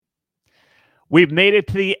We've made it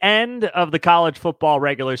to the end of the college football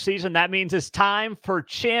regular season. That means it's time for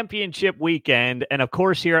championship weekend. And of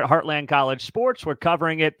course, here at Heartland College Sports, we're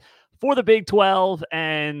covering it for the Big 12.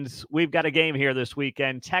 And we've got a game here this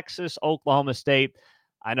weekend, Texas, Oklahoma State.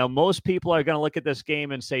 I know most people are going to look at this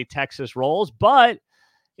game and say Texas rolls, but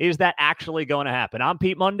is that actually going to happen? I'm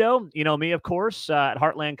Pete Mundo. You know me, of course, at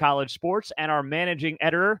Heartland College Sports, and our managing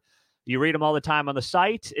editor, you read them all the time on the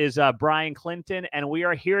site, is Brian Clinton, and we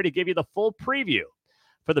are here to give you the full preview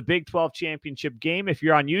for the Big 12 championship game. If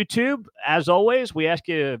you're on YouTube, as always, we ask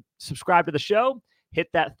you to subscribe to the show, hit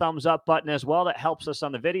that thumbs up button as well. That helps us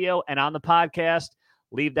on the video and on the podcast.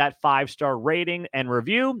 Leave that 5-star rating and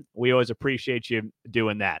review. We always appreciate you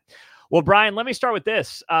doing that. Well, Brian, let me start with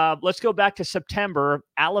this. Let's go back to September.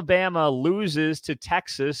 Alabama loses to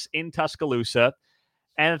Texas in Tuscaloosa.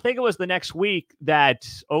 And I think it was the next week that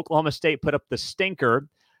Oklahoma State put up the stinker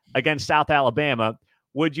against South Alabama.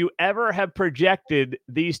 Would you ever have projected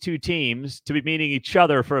these two teams to be meeting each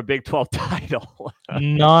other for a Big 12 title?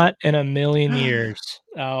 Not in a million years.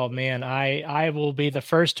 Oh, man, I will be the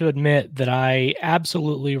first to admit that I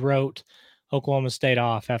absolutely wrote Oklahoma State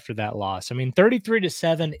off after that loss. I mean,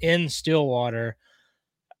 33-7 in Stillwater.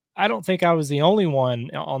 I don't think I was the only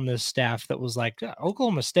one on this staff that was like,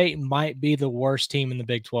 Oklahoma State might be the worst team in the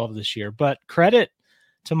Big 12 this year. But credit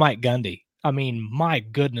to Mike Gundy. I mean, my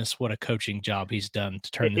goodness, what a coaching job he's done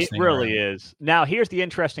to turn this thing around. It really is. Now, here's the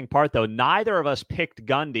interesting part, though. Neither of us picked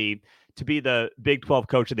Gundy to be the Big 12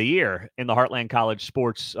 Coach of the Year in the Heartland College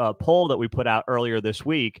Sports poll that we put out earlier this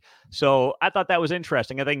week. So I thought that was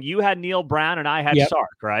interesting. I think you had Neil Brown and I had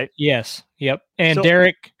Sark, right? Yes. Yep. And so,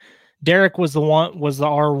 Derek was the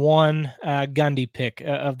R1 Gundy pick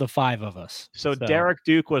of the five of us. So Derek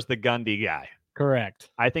Duke was the Gundy guy. Correct.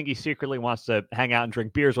 I think he secretly wants to hang out and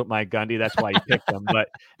drink beers with Mike Gundy. That's why he picked him. But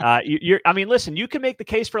listen, you can make the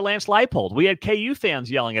case for Lance Leipold. We had KU fans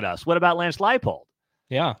yelling at us. What about Lance Leipold?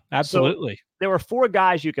 Yeah, absolutely. So there were four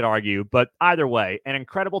guys you could argue, but either way, an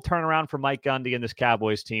incredible turnaround for Mike Gundy and this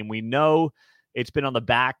Cowboys team. We know it's been on the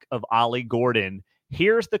back of Ollie Gordon.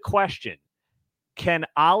 Here's the question. Can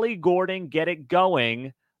Ollie Gordon get it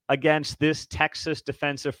going against this Texas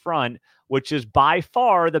defensive front, which is by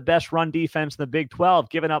far the best run defense in the Big 12,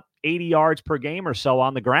 giving up 80 yards per game or so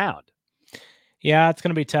on the ground? Yeah, it's going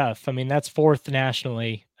to be tough. I mean, that's fourth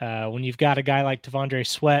nationally. When you've got a guy like T'Vondre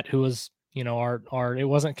Sweat, who was, our it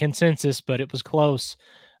wasn't consensus, but it was close.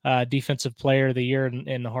 Defensive Player of the Year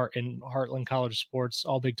in Heartland College Sports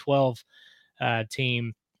All Big 12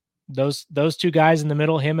 team. Those two guys in the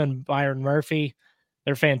middle, him and Byron Murphy,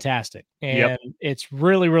 they're fantastic. And It's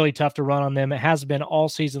really, really tough to run on them. It has been all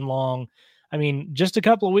season long. I mean, just a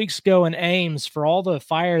couple of weeks ago in Ames, for all the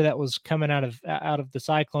fire that was coming out of the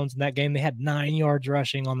Cyclones in that game, they had 9 yards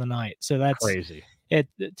rushing on the night. So that's crazy.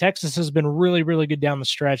 Texas has been really, really good down the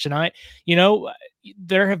stretch. And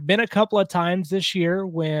there have been a couple of times this year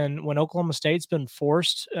when Oklahoma State's been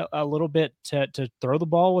forced a little bit to throw the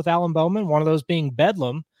ball with Alan Bowman, one of those being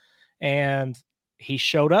Bedlam. And he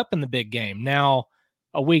showed up in the big game. Now,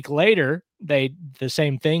 a week later, the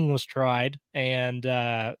same thing was tried, and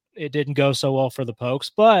it didn't go so well for the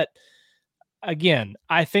Pokes. But again,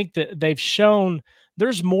 I think that they've shown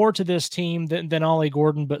there's more to this team than Ollie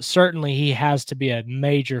Gordon, but certainly he has to be a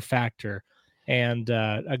major factor. And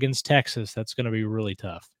against Texas, that's going to be really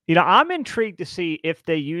tough. I'm intrigued to see if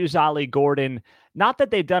they use Ollie Gordon. Not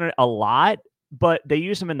that they've done it a lot, but they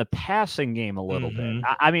use him in the passing game a little bit.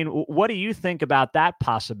 I mean, what do you think about that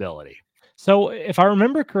possibility? So if I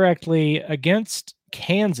remember correctly, against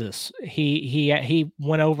Kansas, he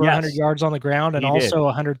went over 100 yards on the ground and also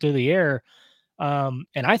 100 through the air. And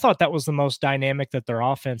I thought that was the most dynamic that their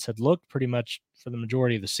offense had looked pretty much for the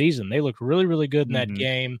majority of the season. They looked really, really good in that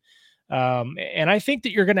game. And I think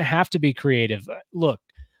that you're going to have to be creative. Look,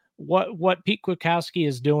 what Pete Kwiatkowski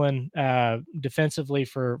is doing defensively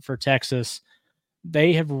for Texas,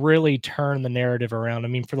 they have really turned the narrative around. I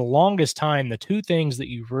mean, for the longest time, the two things that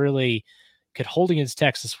you really could hold against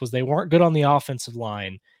Texas was they weren't good on the offensive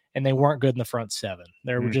line and they weren't good in the front seven.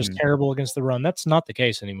 They were just terrible against the run. That's not the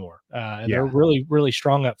case anymore. They're really, really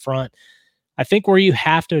strong up front. I think where you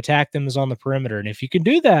have to attack them is on the perimeter. And if you can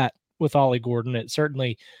do that with Ollie Gordon, it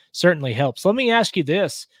certainly helps. Let me ask you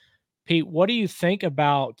this, Pete, what do you think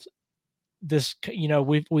about this?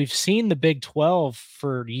 We've seen the Big 12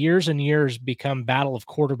 for years and years become battle of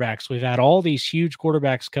quarterbacks. We've had all these huge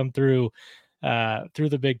quarterbacks come through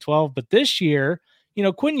the Big 12, but this year,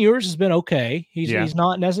 Quinn Ewers has been okay. He's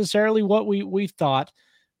not necessarily what we thought.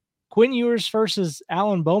 Quinn Ewers versus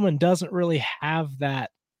Alan Bowman doesn't really have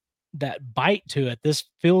that bite to it. This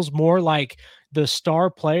feels more like the star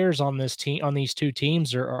players on this team, on these two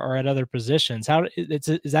teams, are at other positions.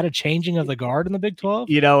 Is that a changing of the guard in the Big 12?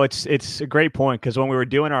 It's a great point, because when we were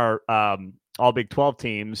doing our all Big 12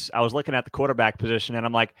 teams, I was looking at the quarterback position, and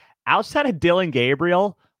I'm like, outside of Dylan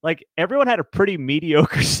Gabriel, like everyone had a pretty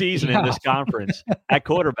mediocre season in this conference at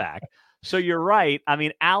quarterback. So you're right. I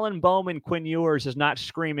mean, Alan Bowman, Quinn Ewers is not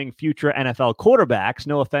screaming future NFL quarterbacks.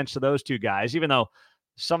 No offense to those two guys, even though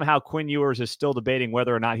somehow Quinn Ewers is still debating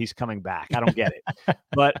whether or not he's coming back. I don't get it.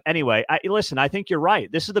 But anyway, listen, I think you're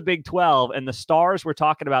right. This is the Big 12, and the stars we're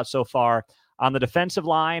talking about so far on the defensive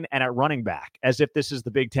line and at running back, as if this is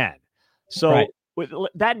the Big 10. So right.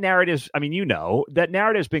 That narrative, I mean, that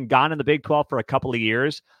narrative's been gone in the Big 12 for a couple of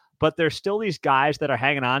years, but there's still these guys that are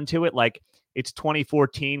hanging on to it, like it's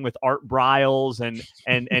 2014 with Art Briles and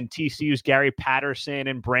TCU's Gary Patterson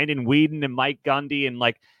and Brandon Weeden and Mike Gundy and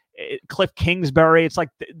like Cliff Kingsbury. It's like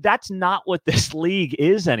that's not what this league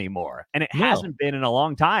is anymore, and it hasn't been in a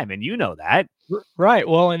long time, and you know that. Right.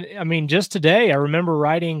 Well, and I mean, just today I remember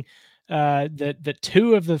writing that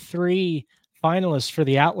two of the three finalists for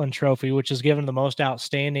the Outland Trophy, which is given the most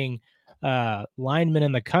outstanding linemen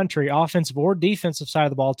in the country, offensive or defensive side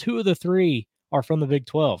of the ball, two of the three are from the Big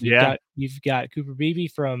 12. You've got Cooper Beebe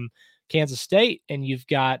from Kansas State, and you've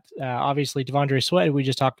got obviously Devondre Sweat, we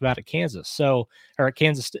just talked about at Kansas. At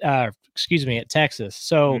Texas.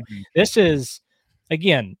 So This is,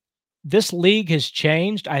 again, this league has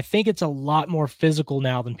changed. I think it's a lot more physical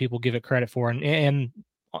now than people give it credit for. And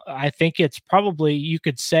I think it's probably, you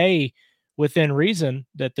could say within reason,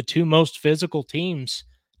 that the two most physical teams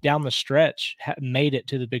down the stretch made it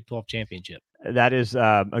to the Big 12 championship. That is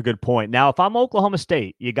a good point. Now, if I'm Oklahoma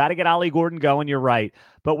State, you got to get Ollie Gordon going. You're right.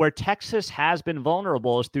 But where Texas has been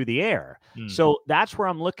vulnerable is through the air. So that's where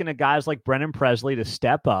I'm looking at guys like Brennan Presley to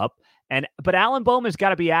step up. But Alan Bowman's got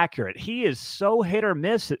to be accurate. He is so hit or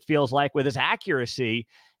miss, it feels like, with his accuracy.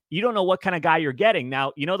 You don't know what kind of guy you're getting.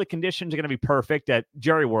 Now, the conditions are going to be perfect at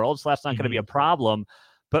Jerry World, so that's not going to be a problem.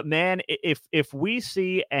 But, man, if we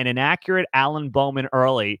see an inaccurate Alan Bowman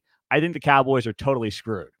early, I think the Cowboys are totally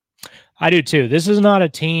screwed. I do too. This is not a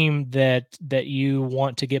team that you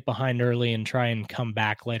want to get behind early and try and come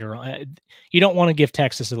back later on. You don't want to give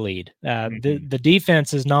Texas a lead. The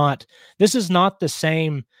defense is not. This is not the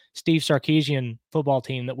same Steve Sarkisian football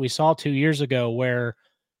team that we saw 2 years ago, where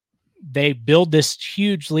they build this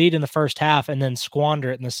huge lead in the first half and then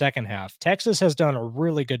squander it in the second half. Texas has done a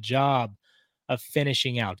really good job of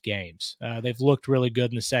finishing out games. They've looked really good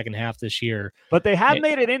in the second half this year, but they have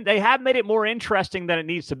made it more interesting than it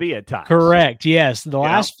needs to be at times. Correct. Yes. The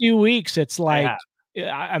last few weeks, it's like,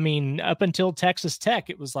 I mean, up until Texas Tech,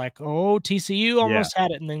 it was like, oh, TCU almost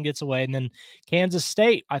had it and then gets away. And then Kansas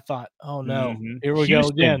State, I thought, oh no, here we go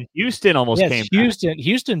again. Houston almost came back.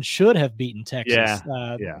 Houston should have beaten Texas.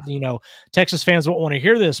 Texas fans won't want to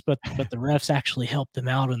hear this, but the refs actually helped them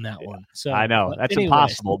out in that one. So I know that's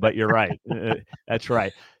impossible, but you're right. That's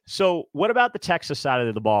right. So what about the Texas side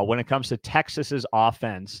of the ball when it comes to Texas's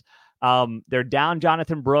offense? They're down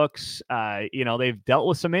Jonathan Brooks. They've dealt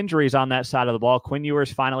with some injuries on that side of the ball. Quinn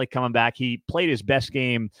Ewers finally coming back. He played his best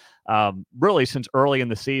game really since early in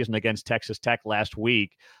the season against Texas Tech last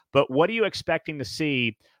week. But what are you expecting to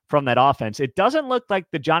see from that offense? It doesn't look like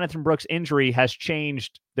the Jonathan Brooks injury has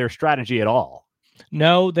changed their strategy at all.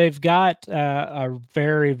 No, they've got a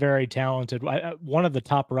very, very talented, one of the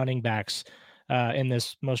top running backs in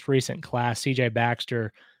this most recent class, CJ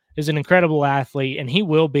Baxter, is an incredible athlete, and he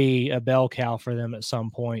will be a bell cow for them at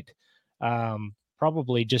some point.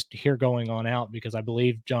 Probably just here going on out, because I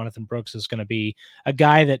believe Jonathan Brooks is going to be a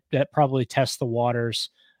guy that probably tests the waters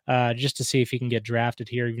just to see if he can get drafted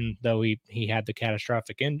here, even though he had the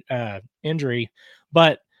catastrophic injury.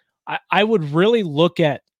 But I would really look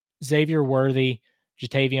at Xavier Worthy,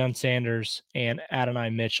 Jatavion Sanders, and Adonai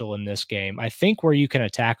Mitchell in this game. I think where you can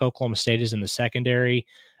attack Oklahoma State is in the secondary,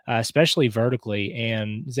 especially vertically,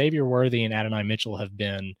 and Xavier Worthy and Adonai Mitchell have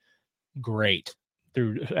been great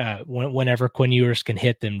through whenever Quinn Ewers can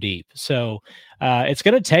hit them deep. So it's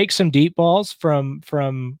going to take some deep balls from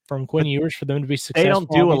Quinn Ewers for them to be successful. They don't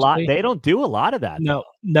do a lot. They don't do a lot of that.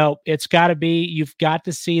 No, it's got to be, you've got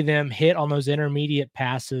to see them hit on those intermediate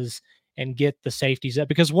passes and get the safeties up,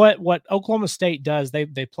 because what Oklahoma State does, they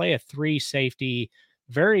play a three safety.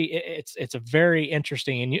 It's a very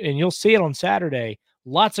interesting, and you'll see it on Saturday.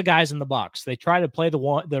 Lots of guys in the box. They try to play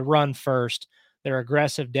the run first. They're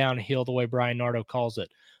aggressive downhill, the way Brian Nardo calls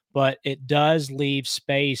it, but it does leave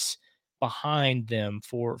space behind them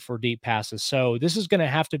for deep passes. So this is going to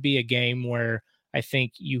have to be a game where I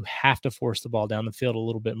think you have to force the ball down the field a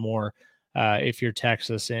little bit more. if you're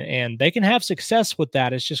Texas, and they can have success with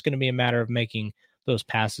that. It's just going to be a matter of making those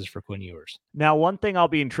passes for Quinn Ewers. Now, one thing I'll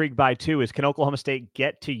be intrigued by, too, is can Oklahoma State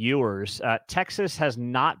get to Ewers? Texas has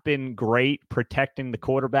not been great protecting the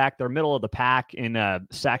quarterback. They're middle of the pack in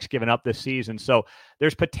sacks given up this season. So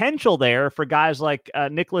there's potential there for guys like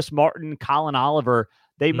Nicholas Martin, Colin Oliver.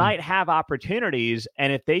 They might have opportunities,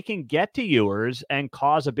 and if they can get to Ewers and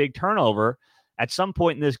cause a big turnover at some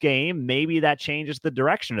point in this game, maybe that changes the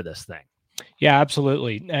direction of this thing. Yeah,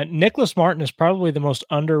 absolutely. Nicholas Martin is probably the most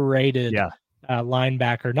underrated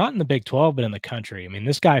linebacker, not in the Big 12, but in the country. I mean,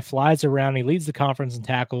 this guy flies around. He leads the conference in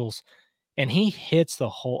tackles, and he hits the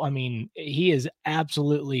hole. I mean, he is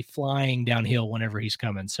absolutely flying downhill whenever he's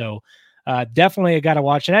coming. So definitely a guy to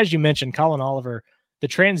watch. And as you mentioned, Colin Oliver, the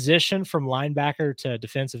transition from linebacker to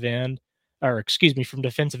defensive end, from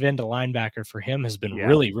defensive end to linebacker for him has been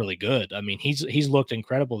really, really good. I mean, he's looked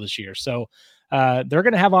incredible this year. So they're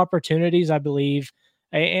going to have opportunities, I believe.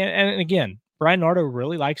 And again, Brian Nardo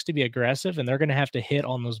really likes to be aggressive, and they're going to have to hit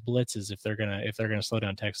on those blitzes if they're going to slow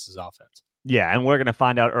down Texas's offense. Yeah, and we're going to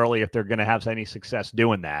find out early if they're going to have any success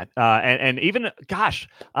doing that. And even,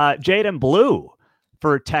 Jaden Blue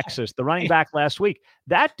for Texas, the running back last week.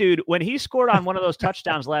 That dude, when he scored on one of those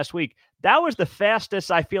touchdowns last week, that was the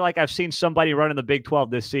fastest I feel like I've seen somebody run in the Big 12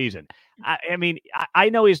 this season. I mean, I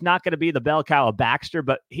know he's not going to be the bell cow of Baxter,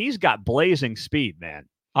 but he's got blazing speed, man.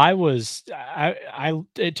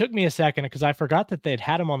 It took me a second because I forgot that they'd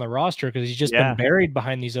had him on the roster because he's just been buried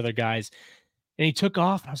behind these other guys. And he took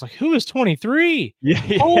off, and I was like, who is 23?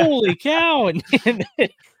 Holy cow. And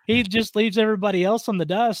he just leaves everybody else on the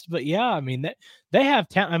dust. But yeah, I mean, they have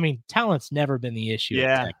talent. I mean, talent's never been the issue in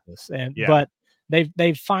Texas. But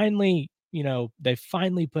they've finally,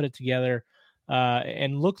 put it together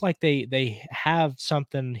and look like they have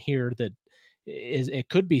something here that it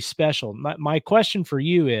could be special. My question for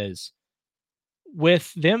you is,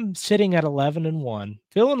 with them sitting at 11-1,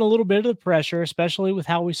 feeling a little bit of the pressure, especially with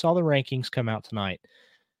how we saw the rankings come out tonight,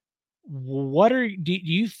 do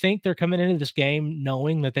you think they're coming into this game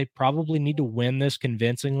knowing that they probably need to win this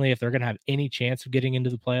convincingly if they're going to have any chance of getting into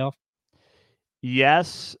the playoff?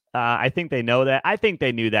 Yes, I think they know that. I think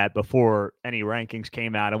they knew that before any rankings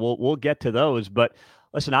came out, and we'll get to those. But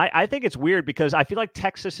listen, I think it's weird because I feel like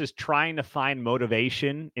Texas is trying to find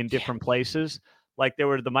motivation in different places. Like there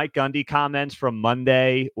were the Mike Gundy comments from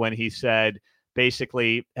Monday when he said,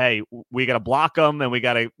 basically, hey, we got to block them and we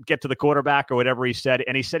got to get to the quarterback or whatever he said.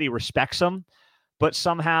 And he said he respects them. But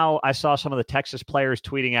somehow I saw some of the Texas players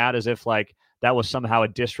tweeting out as if like that was somehow a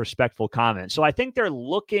disrespectful comment. So I think they're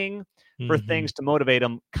looking for things to motivate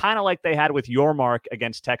them, kind of like they had with Yormark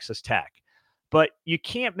against Texas Tech. But you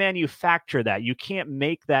can't manufacture that. You can't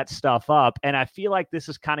make that stuff up. And I feel like this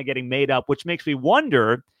is kind of getting made up, which makes me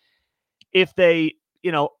wonder if they,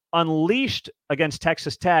 unleashed against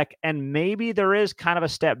Texas Tech, and maybe there is kind of a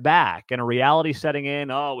step back and a reality setting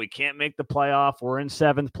in. Oh, we can't make the playoff. We're in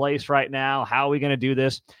 7th place right now. How are we going to do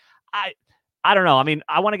this? I don't know. I mean,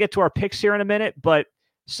 I want to get to our picks here in a minute, but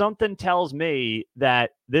something tells me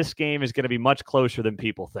that this game is going to be much closer than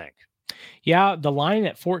people think. Yeah, the line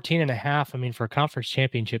at 14.5. I mean, for a conference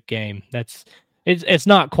championship game, it's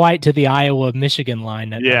not quite to the Iowa-Michigan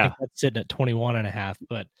line. I think that's sitting at 21.5,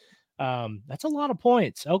 but that's a lot of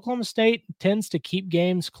points. Oklahoma State tends to keep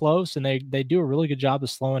games close, and they do a really good job of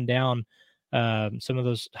slowing down some of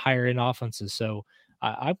those higher end offenses. So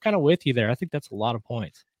I'm kind of with you there. I think that's a lot of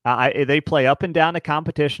points. They play up and down the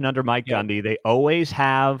competition under Mike Gundy. They always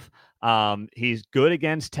have. He's good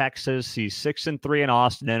against Texas. He's 6-3 in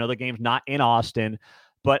Austin. I know the game's not in Austin,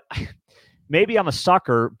 but maybe I'm a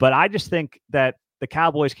sucker, but I just think that the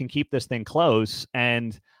Cowboys can keep this thing close.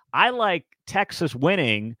 And I like Texas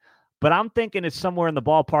winning, but I'm thinking it's somewhere in the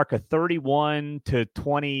ballpark of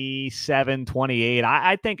 31-27, 28.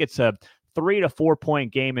 I think it's a 3 to 4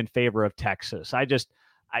 point game in favor of Texas. I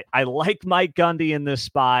like Mike Gundy in this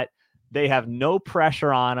spot. They have no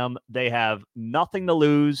pressure on him. They have nothing to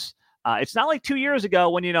lose. It's not like 2 years ago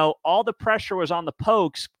when, all the pressure was on the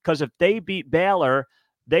Pokes, because if they beat Baylor,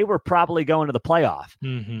 they were probably going to the playoff.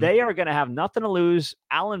 They are going to have nothing to lose.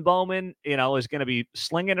 Alan Bowman, is going to be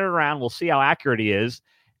slinging it around. We'll see how accurate he is.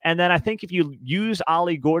 And then I think if you use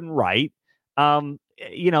Ollie Gordon right, you're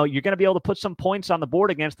going to be able to put some points on the board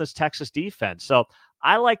against this Texas defense. So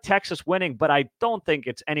I like Texas winning, but I don't think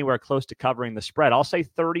it's anywhere close to covering the spread. I'll say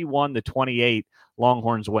 31-28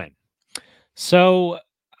 Longhorns win. So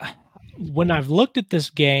when I've looked at this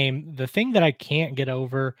game, the thing that I can't get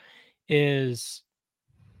over is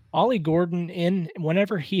Ollie Gordon,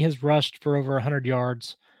 whenever he has rushed for over 100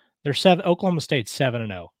 yards, Oklahoma State's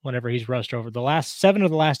 7-0 whenever he's rushed over. The last 7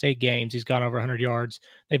 of the last 8 games, he's gone over 100 yards.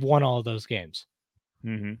 They've won all of those games.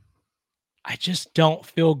 Mm-hmm. I just don't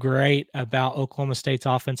feel great about Oklahoma State's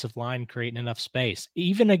offensive line creating enough space.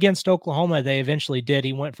 Even against Oklahoma, they eventually did.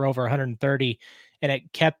 He went for over 130, and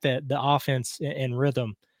it kept the offense in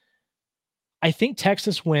rhythm. I think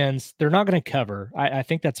Texas wins. They're not going to cover. I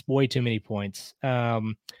think that's way too many points.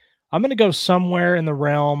 I'm going to go somewhere in the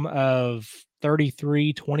realm of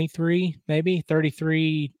 33-23, maybe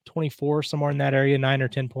 33-24, somewhere in that area, 9 or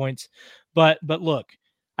 10 points. But look,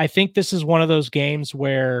 I think this is one of those games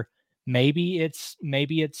where maybe it's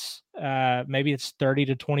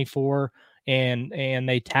 30-24 and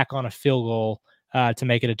they tack on a field goal to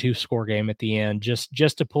make it a 2-score game at the end,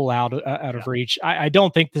 just to pull out of reach. I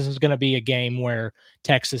don't think this is going to be a game where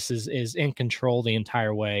Texas is in control the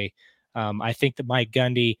entire way. I think that Mike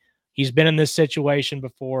Gundy, he's been in this situation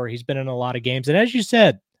before. He's been in a lot of games. And as you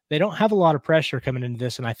said, they don't have a lot of pressure coming into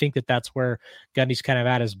this. And I think that that's where Gundy's kind of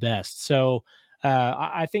at his best. So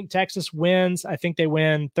I think Texas wins. I think they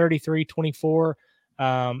win 33-24.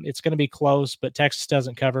 It's going to be close, but Texas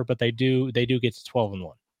doesn't cover, but they do get to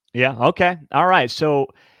 12-1. Yeah. Okay. All right. So,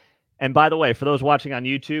 and by the way, for those watching on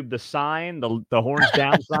YouTube, the sign, the horns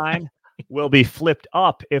down sign will be flipped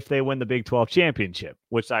up if they win the Big 12 championship,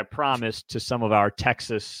 which I promised to some of our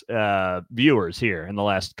Texas viewers here in the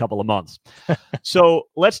last couple of months. So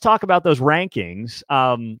let's talk about those rankings.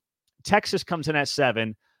 Texas comes in at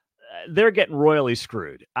 7. They're getting royally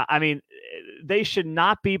screwed. I mean, they should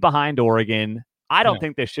not be behind Oregon. I don't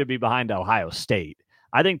think they should be behind Ohio State.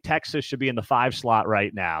 I think Texas should be in the 5 slot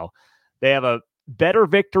right now. They have a better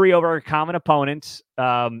victory over a common opponent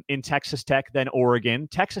in Texas Tech than Oregon.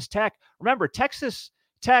 Texas Tech, remember, Texas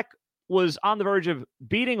Tech was on the verge of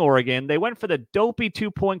beating Oregon. They went for the dopey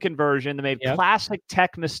 2-point conversion. They made classic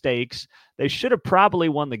Tech mistakes. They should have probably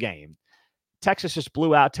won the game. Texas just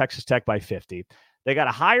blew out Texas Tech by 50. They got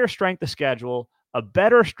a higher strength of schedule, a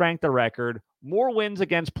better strength of record, more wins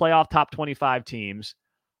against playoff top 25 teams.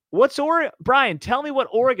 What's Oregon? Brian, tell me what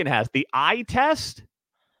Oregon has. The eye test?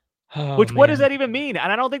 What does that even mean?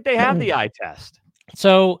 And I don't think they have the eye test.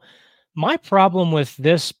 So my problem with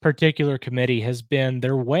this particular committee has been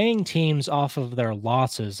they're weighing teams off of their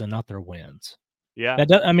losses and not their wins. Yeah.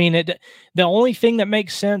 The only thing that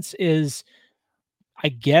makes sense is, I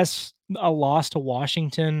guess, a loss to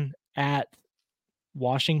Washington at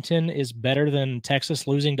Washington is better than Texas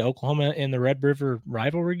losing to Oklahoma in the Red River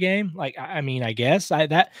rivalry game. Like, I mean, I guess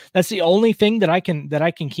that's the only thing that I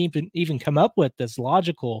can keep and even come up with that's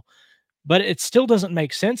logical, but it still doesn't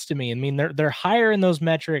make sense to me. I mean, they're higher in those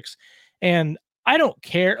metrics, and I don't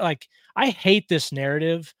care. Like, I hate this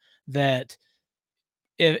narrative that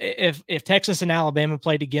if Texas and Alabama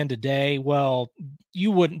played again today, well,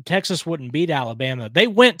 Texas wouldn't beat Alabama. They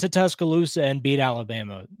went to Tuscaloosa and beat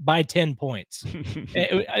Alabama by 10 points.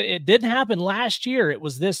 It didn't happen last year. It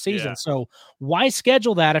was this season. Yeah. So why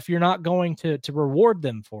schedule that if you're not going to reward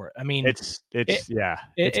them for it? I mean, it's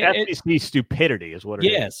SEC stupidity is what it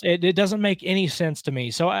is. Yes, it doesn't make any sense to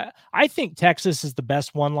me. So I think Texas is the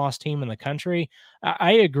best one-loss team in the country.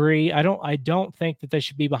 I agree. I don't think that they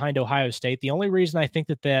should be behind Ohio State. The only reason I think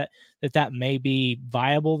that may be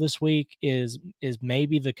viable this week is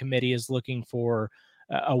maybe the committee is looking for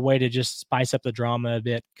a way to just spice up the drama a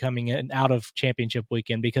bit coming in out of championship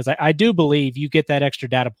weekend, because I do believe you get that extra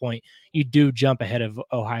data point, you do jump ahead of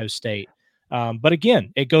Ohio State. But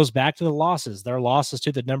again, it goes back to the losses. Their losses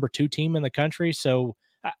to the number 2 team in the country. So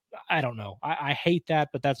I don't know. I hate that,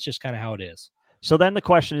 but that's just kind of how it is. So then the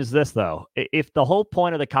question is this, though. If the whole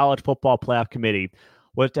point of the College Football Playoff Committee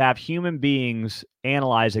was to have human beings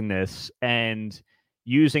analyzing this and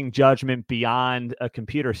using judgment beyond a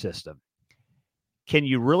computer system, can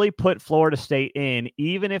you really put Florida State in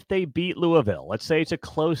even if they beat Louisville? Let's say it's a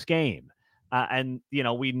close game. And,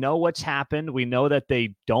 we know what's happened. We know that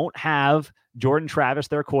they don't have Jordan Travis,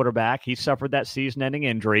 their quarterback. He suffered that season-ending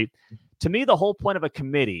injury. To me, the whole point of a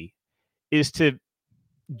committee is to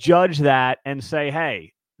judge that and say,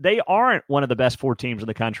 hey, they aren't one of the best 4 teams in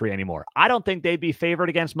the country anymore. I don't think they'd be favored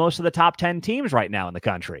against most of the top 10 teams right now in the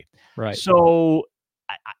country. Right. So,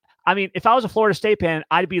 I mean, if I was a Florida State fan,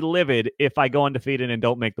 I'd be livid if I go undefeated and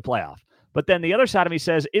don't make the playoff. But then the other side of me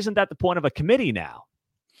says, isn't that the point of a committee now?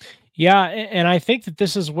 Yeah, and I think that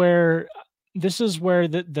this is where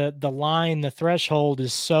the line, the threshold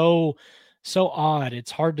is so odd.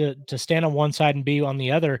 It's hard to stand on one side and be on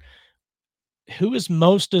the other. Who is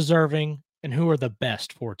most deserving and who are the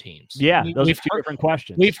best 4 teams? Yeah, those are 2 different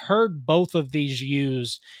questions. We've heard both of these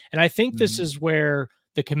used, and I think this is where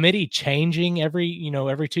the committee changing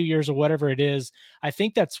every 2 years or whatever it is, I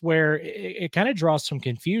think that's where it kind of draws some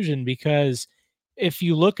confusion, because if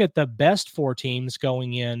you look at the best 4 teams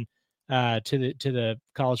going in to the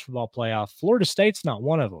college football playoff, Florida State's not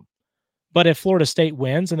one of them. But if Florida State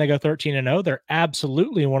wins and they go 13-0, they're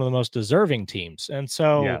absolutely one of the most deserving teams. And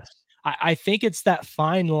so yes. I think it's that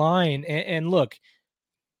fine line. And look,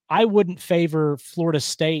 I wouldn't favor Florida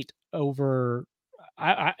State over.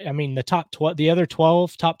 I mean, the top 12, the other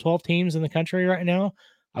top 12 teams in the country right now,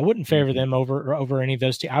 I wouldn't favor them over any of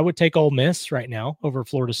those teams. I would take Ole Miss right now over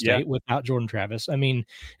Florida State without Jordan Travis. I mean,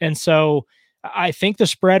 and so I think the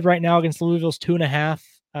spread right now against Louisville's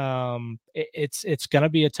 2.5. It's going to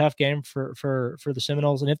be a tough game for the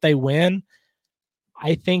Seminoles, and if they win,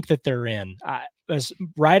 I think that they're in. As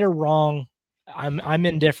right or wrong, I'm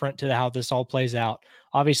indifferent to how this all plays out.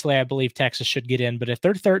 Obviously, I believe Texas should get in, but if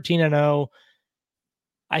they're 13-0,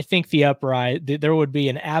 I think there would be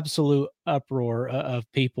an absolute uproar of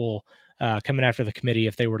people coming after the committee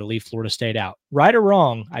if they were to leave Florida State out. Right or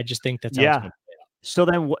wrong, I just think that's how it's going to play out. So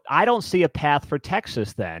then I don't see a path for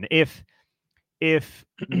Texas then. If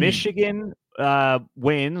Michigan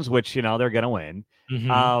wins, which, they're going to win,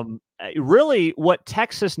 really what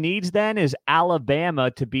Texas needs then is Alabama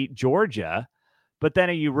to beat Georgia. But then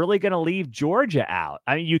are you really going to leave Georgia out?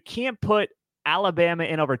 I mean, you can't put Alabama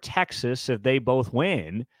in over Texas if they both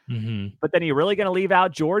win. But then are you really going to leave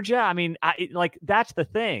out Georgia? I mean, that's the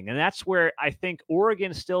thing. And that's where I think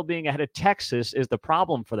Oregon still being ahead of Texas is the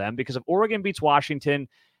problem for them, because if Oregon beats Washington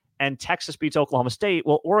and Texas beats Oklahoma State,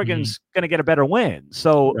 well, Oregon's going to get a better win.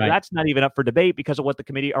 So that's not even up for debate because of what the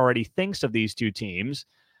committee already thinks of these two teams.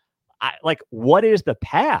 What is the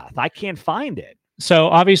path? I can't find it. So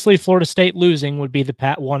obviously Florida State losing would be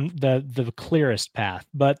the clearest path.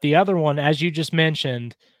 But the other one, as you just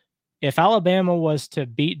mentioned, if Alabama was to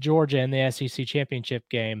beat Georgia in the SEC championship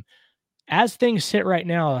game, as things sit right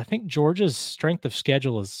now, I think Georgia's strength of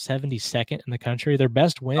schedule is 72nd in the country. Their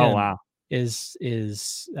best win is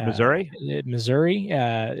Missouri,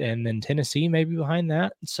 and then Tennessee maybe behind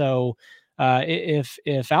that. So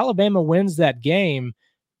if Alabama wins that game,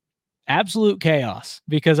 absolute chaos,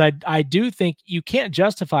 because I do think you can't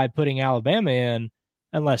justify putting Alabama in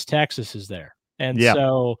unless Texas is there. And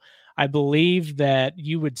so I believe that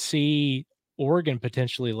you would see Oregon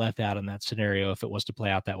potentially left out in that scenario if it was to play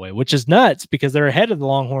out that way, which is nuts because they're ahead of the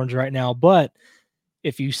Longhorns right now. But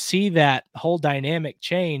if you see that whole dynamic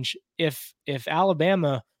change, if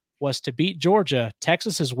Alabama was to beat Georgia,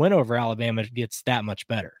 Texas's win over Alabama gets that much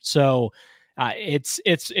better. So it's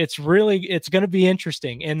going to be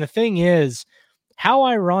interesting. And the thing is, how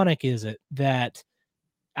ironic is it that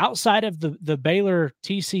outside of the Baylor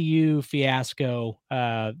TCU fiasco,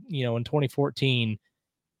 in 2014,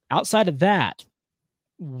 outside of that,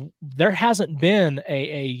 there hasn't been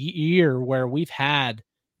a year where we've had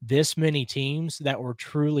this many teams that were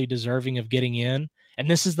truly deserving of getting in. And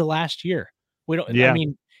this is the last year. I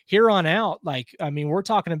mean, here on out, we're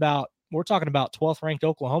talking about 12th ranked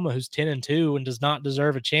Oklahoma, who's 10-2 and does not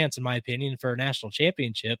deserve a chance, in my opinion, for a national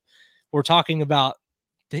championship. We're talking about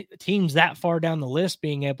teams that far down the list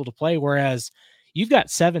being able to play. Whereas you've got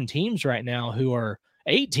 8 teams right now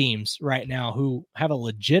who have a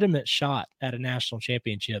legitimate shot at a national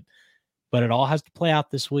championship, but it all has to play out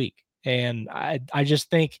this week. And I just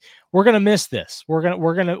think we're going to miss this. We're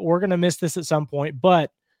going to miss this at some point, but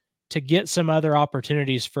to get some other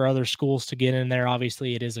opportunities for other schools to get in there,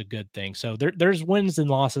 obviously it is a good thing. So there's wins and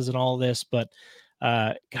losses in all this, but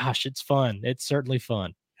gosh, it's fun. It's certainly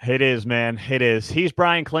fun. It is, man. It is. He's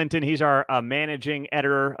Brian Clinton. He's our managing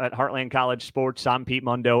editor at Heartland College Sports. I'm Pete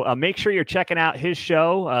Mundo. Make sure you're checking out his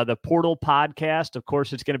show, the Portal Podcast. Of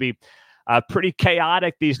course, it's going to be pretty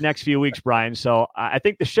chaotic these next few weeks, Brian. So I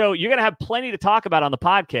think the show, you're going to have plenty to talk about on the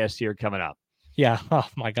podcast here coming up. Yeah. Oh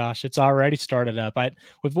my gosh. It's already started up.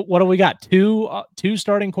 What do we got? Two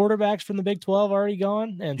starting quarterbacks from the Big 12 already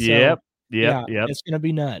gone. And so, Yep. It's going to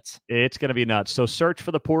be nuts. It's going to be nuts. So search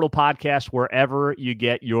for the Portal Podcast wherever you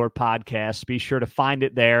get your podcasts. Be sure to find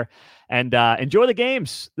it there and enjoy the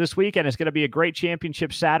games this weekend. It's going to be a great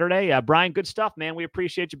championship Saturday. Brian, good stuff, man. We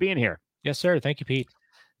appreciate you being here. Yes, sir. Thank you, Pete.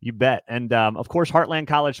 You bet. And, of course, Heartland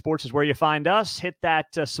College Sports is where you find us. Hit that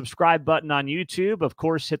subscribe button on YouTube. Of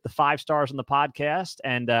course, hit the 5 stars on the podcast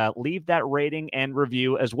and leave that rating and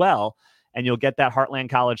review as well. And you'll get that Heartland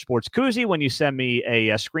College Sports koozie when you send me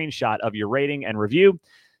a screenshot of your rating and review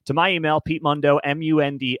to my email, Pete Mundo,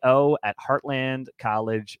 MUNDO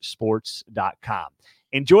 @heartlandcollegesports.com.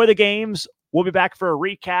 Enjoy the games. We'll be back for a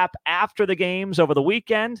recap after the games over the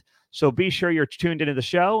weekend. So be sure you're tuned into the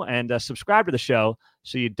show and subscribe to the show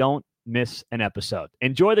so you don't miss an episode.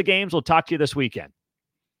 Enjoy the games. We'll talk to you this weekend.